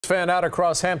fan out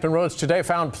across Hampton Roads today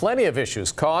found plenty of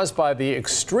issues caused by the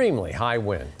extremely high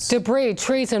winds. Debris,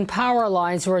 trees and power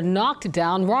lines were knocked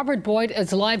down. Robert Boyd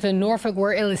is live in Norfolk,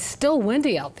 where it is still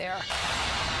windy out there.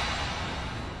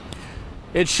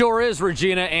 It sure is,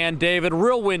 Regina and David.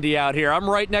 Real windy out here. I'm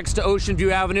right next to Ocean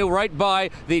View Avenue, right by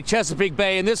the Chesapeake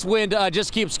Bay, and this wind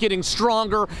just keeps getting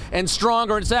stronger and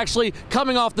stronger. It's actually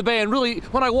coming off the bay, and really,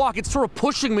 when I walk, it's sort of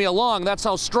pushing me along. That's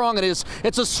how strong it is.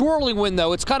 It's a swirling wind,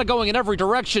 though. It's kind of going in every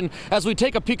direction as we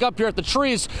take a peek up here at the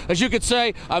trees. As you could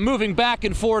say, moving back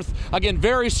and forth. Again,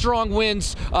 very strong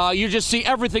winds. You just see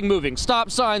everything moving.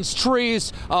 Stop signs,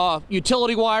 trees,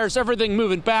 utility wires, everything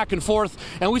moving back and forth.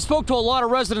 And we spoke to a lot of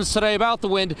residents today about the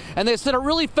wind, and they said it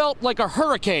really felt like a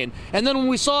hurricane. And then when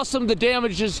we saw some of the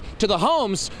damages to the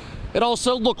homes, it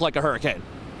also looked like a hurricane.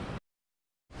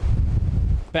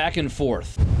 Back and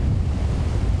forth.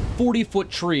 40-foot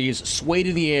trees swayed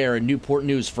in the air in Newport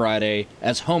News Friday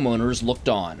as homeowners looked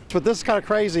on. But this is kind of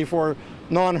crazy for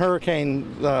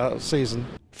non-hurricane season.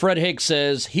 Fred Hake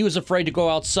says he was afraid to go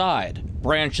outside.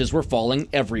 Branches were falling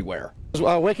everywhere. I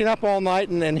was waking up all night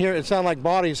and hear it sound like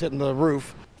bodies hitting the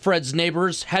roof. Fred's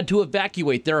neighbors had to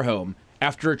evacuate their home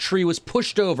after a tree was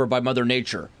pushed over by Mother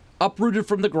Nature, uprooted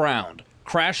from the ground,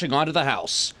 crashing onto the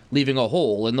house, leaving a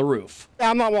hole in the roof.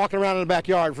 I'm not walking around in the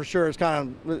backyard for sure. It's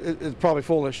probably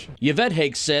foolish. Yvette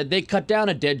Hake said they cut down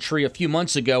a dead tree a few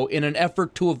months ago in an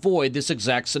effort to avoid this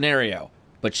exact scenario.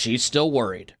 But she's still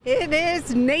worried. It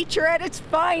is nature at its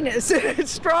finest,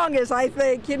 its strongest, I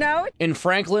think, you know? In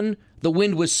Franklin, the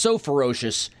wind was so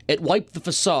ferocious, it wiped the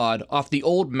facade off the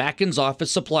old Macken's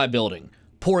office supply building,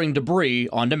 pouring debris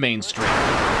onto Main Street.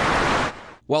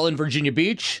 While in Virginia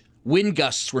Beach, wind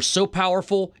gusts were so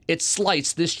powerful, it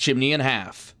sliced this chimney in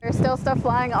half. There's still stuff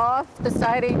flying off the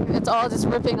siding. It's all just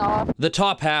ripping off. The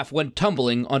top half went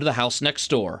tumbling onto the house next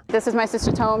door. This is my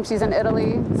sister's home. She's in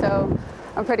Italy, so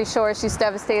I'm pretty sure she's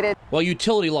devastated. While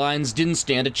utility lines didn't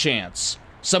stand a chance.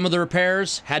 Some of the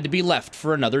repairs had to be left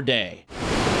for another day.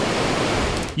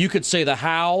 You could say the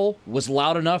howl was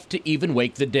loud enough to even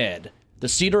wake the dead. The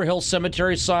Cedar Hill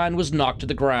Cemetery sign was knocked to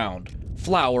the ground.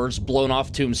 Flowers blown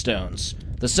off tombstones.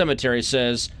 The cemetery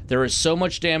says there is so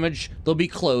much damage, they'll be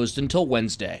closed until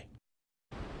Wednesday.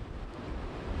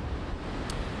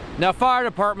 Now, fire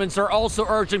departments are also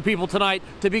urging people tonight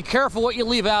to be careful what you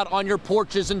leave out on your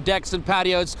porches and decks and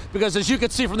patios, because as you can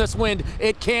see from this wind,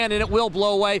 it can and it will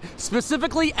blow away,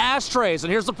 specifically ashtrays. And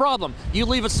here's the problem. You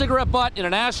leave a cigarette butt in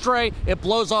an ashtray, it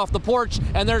blows off the porch,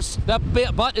 and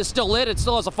that butt is still lit, it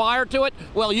still has a fire to it.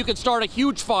 Well, you can start a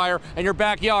huge fire in your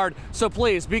backyard, so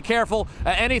please be careful.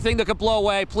 Anything that could blow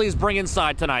away, please bring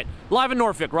inside tonight. Live in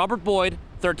Norfolk, Robert Boyd,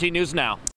 13 News Now.